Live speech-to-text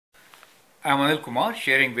I'm Anil Kumar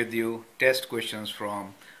sharing with you test questions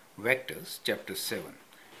from Vectors, Chapter 7.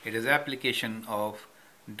 It is application of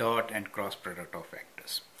dot and cross product of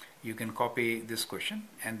vectors. You can copy this question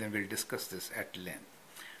and then we'll discuss this at length.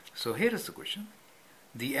 So here is the question.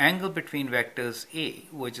 The angle between vectors A,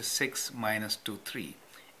 which is 6 minus 2, 3,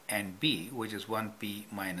 and B, which is 1p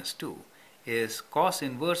minus 2, is cos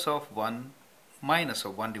inverse of 1 minus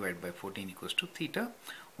of 1 divided by 14 equals to theta,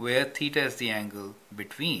 where theta is the angle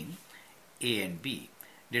between A and B.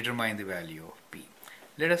 Determine the value of P.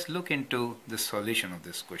 Let us look into the solution of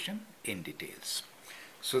this question in details.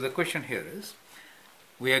 So the question here is,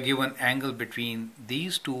 we are given angle between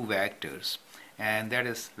these two vectors, and that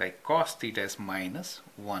is like cos theta is minus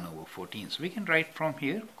 1 over 14. So we can write from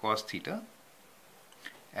here cos theta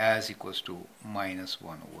as equals to minus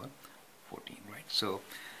 1 over 14, right? So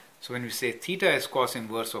when we say theta is cos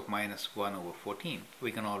inverse of minus 1 over 14,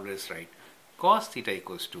 we can always write cos theta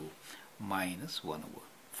equals to minus 1 over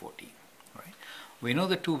 14, right? We know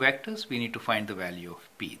the two vectors, we need to find the value of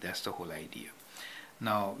P. That's the whole idea.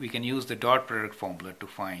 Now we can use the dot product formula to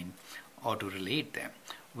find or to relate them.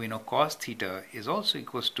 We know cos theta is also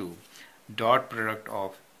equals to dot product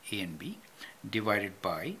of A and B divided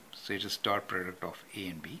by, so it is dot product of A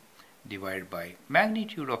and B divided by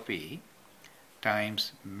magnitude of A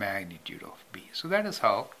times magnitude of B. So that is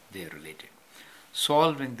how they are related.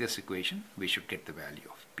 Solving this equation, we should get the value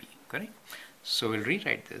of P, correct? So we'll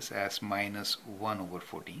rewrite this as minus 1 over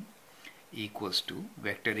 14 equals to,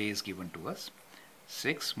 vector A is given to us,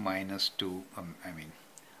 6 minus 2,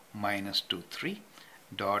 minus 2, 3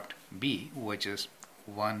 dot B, which is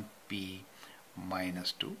 1p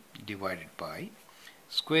minus 2 divided by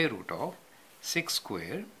square root of 6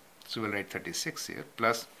 square, so we'll write 36 here,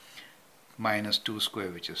 plus minus 2 square,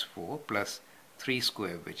 which is 4, plus 3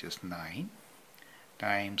 square, which is 9,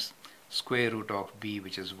 times square root of B,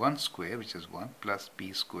 which is 1 square, which is 1, plus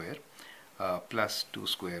B square, plus 2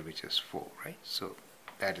 square, which is 4, right? So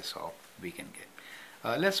that is how we can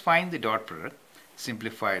get. Let's find the dot product,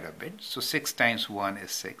 simplify it a bit. So 6 times 1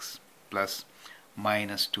 is 6, plus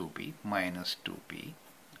minus 2b,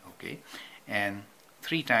 okay, and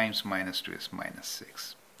 3 times minus 2 is minus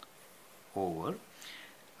 6, over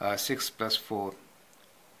 6 plus 4,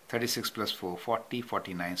 36 plus 4, 40,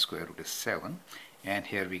 49 square root is 7, and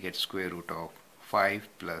here we get square root of 5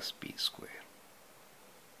 plus b square.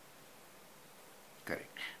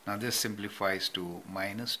 Correct. Now this simplifies to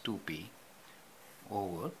minus 2p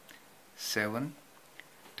over 7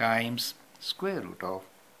 times square root of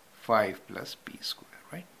 5 plus b square,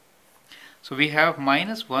 right? So we have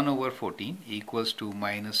minus 1 over 14 equals to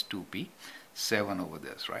minus 2p, 7 over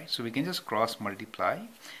this, right? So we can just cross multiply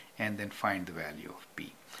and then find the value of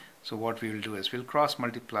p. So what we will do is we'll cross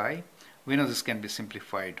multiply. We know this can be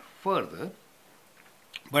simplified further,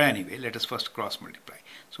 but anyway, let us first cross multiply.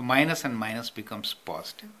 So minus and minus becomes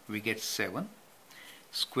positive. We get 7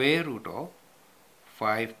 square root of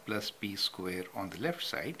 5 plus p square on the left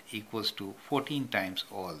side equals to 14 times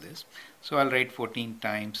all this. So I'll write 14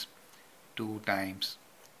 times 2 times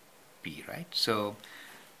p, right? So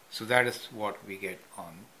that is what we get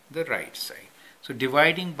on the right side. So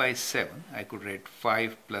dividing by 7, I could write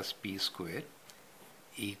 5 plus p square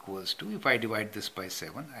equals to, if I divide this by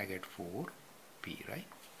 7, I get 4p, right?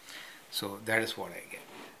 So that is what I get.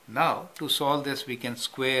 Now to solve this, we can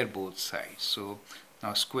square both sides. So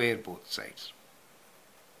now square both sides.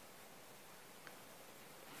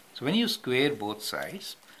 So when you square both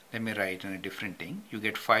sides, let me write in a different thing. You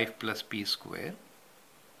get 5 plus p square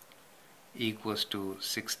equals to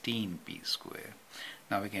 16p square.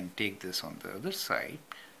 Now we can take this on the other side.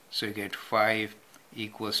 So you get 5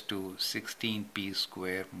 equals to 16p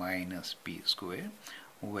square minus p square,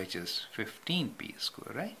 which is 15p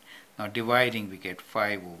square, right? Now dividing, we get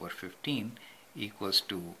 5 over 15 equals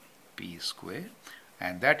to p square,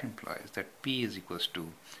 and that implies that p is equals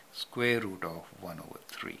to square root of 1 over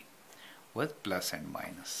 3 with plus and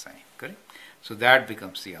minus sign, correct? So that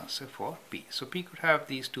becomes the answer for p. So p could have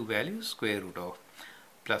these two values, square root of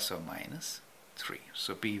plus or minus 3.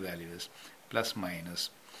 So p value is plus minus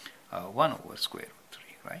 1 over square root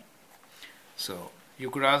 3, right? So you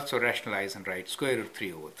could also rationalize and write square root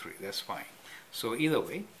 3 over 3. That's fine. So either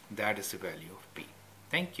way, that is the value of p.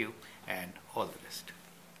 Thank you and all the best.